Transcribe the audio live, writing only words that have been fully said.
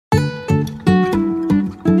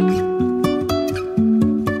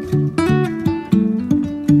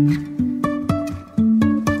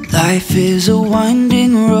Life is a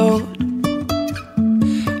winding road,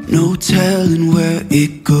 no telling where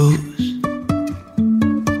it goes.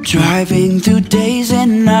 Driving through days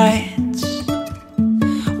and nights,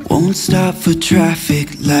 won't stop for traffic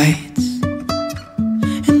lights.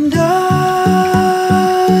 And I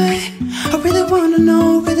really wanna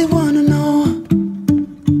know, really wanna know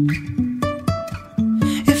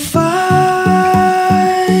if I'll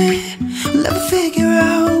ever figure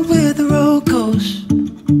out where the road goes.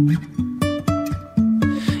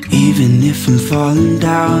 Even if I'm falling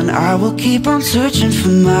down, I will keep on searching for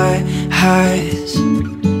my highs.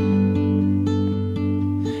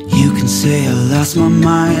 You can say I lost my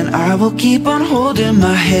mind, I will keep on holding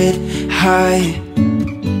my head high.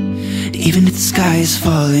 Even if the sky is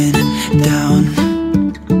falling down.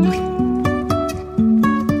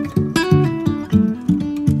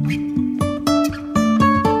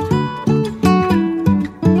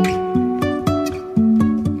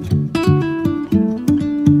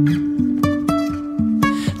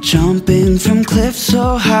 Jumping from cliffs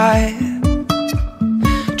so high,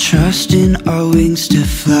 trusting our wings to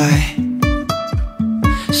fly.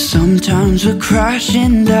 Sometimes we're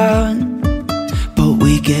crashing down, but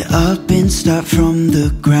we get up and start from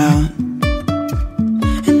the ground.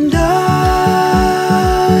 And I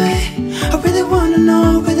really wanna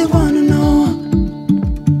know, really wanna know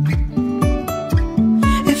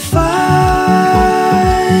if I'll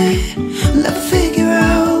ever figure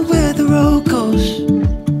out where the road goes.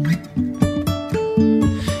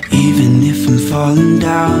 Even if I'm falling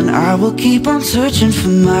down, I will keep on searching for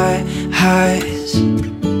my highs.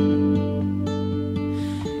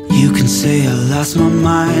 You can say I lost my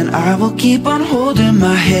mind, I will keep on holding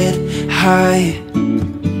my head high.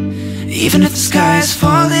 Even if the sky is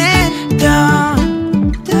falling down,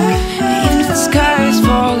 even if the sky is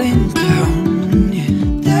falling down, yeah.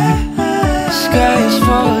 The sky is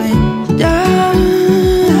falling down.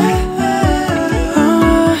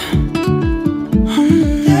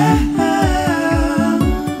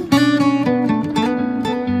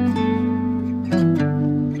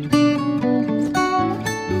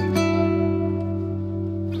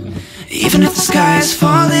 Even if the sky is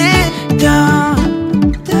falling down.